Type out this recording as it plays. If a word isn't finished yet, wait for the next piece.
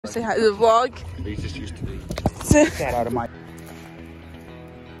Say hi to the vlog. He's just used to me. Get out of my.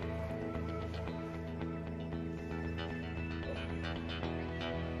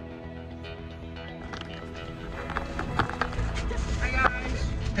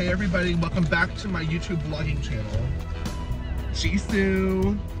 Hey everybody, welcome back to my YouTube vlogging channel.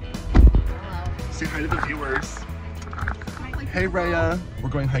 Jisoo. Say hi to the viewers. Hey Raya. We're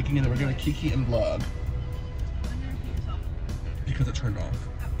going hiking and then we're going to kiki and vlog. Because it turned off.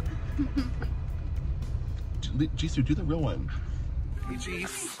 Jisoo, do the real one. Hey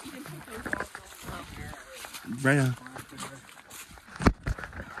Jis. Raya.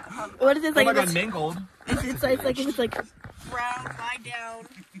 What is this like? Oh my god, mangled. It's like brown, lie down.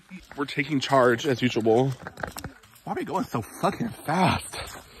 We're taking charge as usual. Why are we going so fucking fast?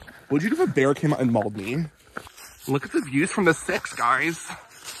 What'd you do if a bear came out and mauled me? Look at the views from the 6, guys.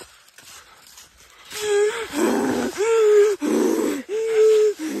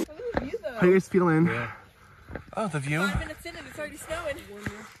 How you guys feeling? Yeah. Oh, the view. 5 minutes in and it's already snowing. As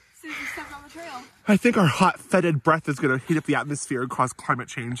soon as we stepped on the trail. I think our hot, fetid breath is gonna heat up the atmosphere and cause climate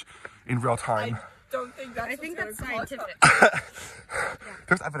change in real time. Don't think that's. I think that's scientific.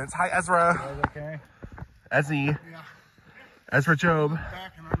 There's evidence. Hi, Ezra. Okay. Ezzy. Yeah. Ezra Job.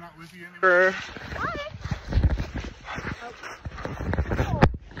 Back and I'm not with you anymore.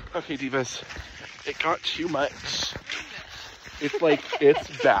 Okay, divas. It got too much. It's like,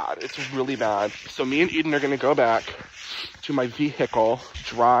 it's bad. It's really bad. So me and Eden are gonna go back to my vehicle,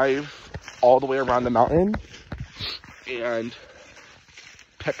 drive all the way around the mountain, and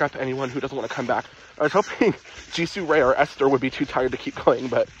pick up anyone who doesn't want to come back. I was hoping Jisoo, Ray, or Esther would be too tired to keep going,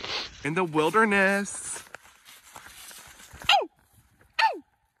 but in the wilderness. Ow! Ow!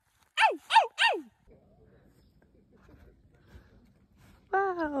 Ow! Ow!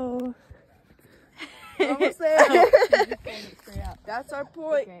 Ow! Wow. Almost there. That's our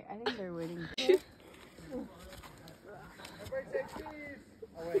point. Okay, I think they're waiting.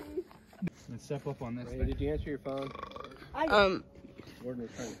 Let's step up on this. Hey, did you answer your phone? Warden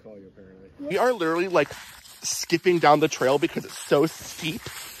was trying to call you apparently. We are literally like skipping down the trail because it's so steep.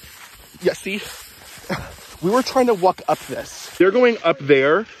 Yeah, see? We were trying to walk up this. They're going up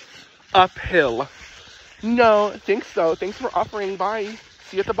there, uphill. No, thanks though. Thanks for offering. Bye.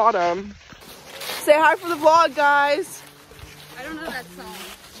 See you at the bottom. Say hi for the vlog, guys. I don't know that song.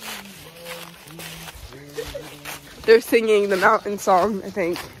 They're singing the mountain song, I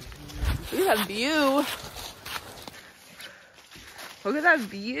think. Look at that view. Look at that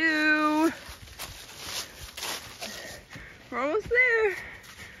view. We're almost there.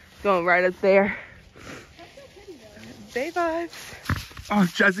 Going right up there. Bay vibes. Oh,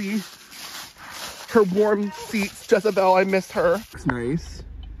 Jezzy. Her warm seats. Jezebel, I miss her. It's nice.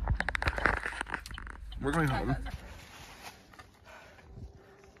 We're going home.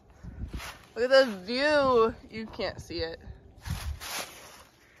 Look at the view. You can't see it.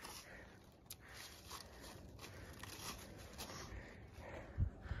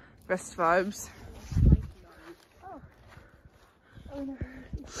 Best vibes.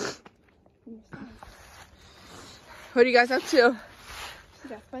 What are you guys up to? She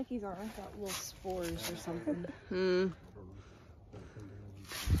got spikies on. I thought little spores or something.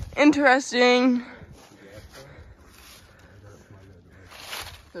 Interesting.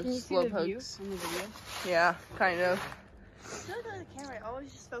 Can you Those see slow the view pokes. on the video? Yeah, kind of. I feel like on the camera, it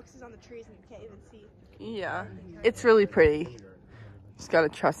always just focuses on the trees and you can't even see. Yeah, it's really pretty. Just gotta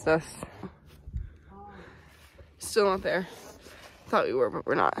trust us. Still not there. Thought we were, but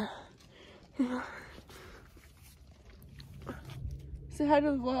we're not. Say hi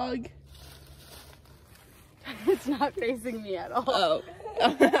to the vlog. It's not facing me at all. Oh.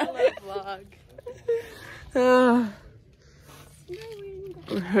 Vlog.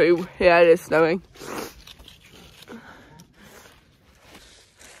 Yeah, it is snowing.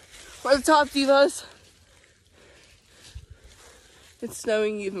 We're at the top, divas. It's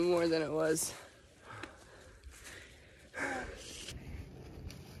snowing even more than it was.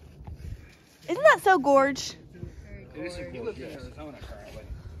 Isn't that so gorge?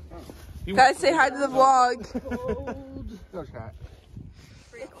 Guys, say hi to the vlog. No chat.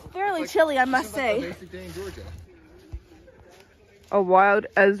 It's fairly chilly, I must say. Basic day in Georgia. A wild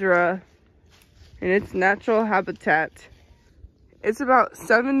Ezra in its natural habitat. It's about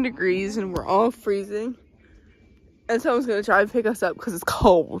 7 degrees and we're all freezing. And someone's gonna try and pick us up because it's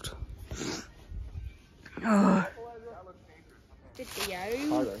cold. Yeah. Look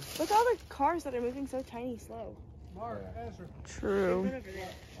at all the cars that are moving so tiny slow. True.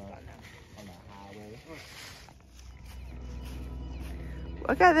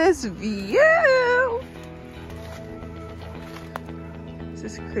 Look at this view.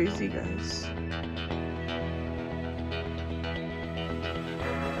 This is crazy, guys.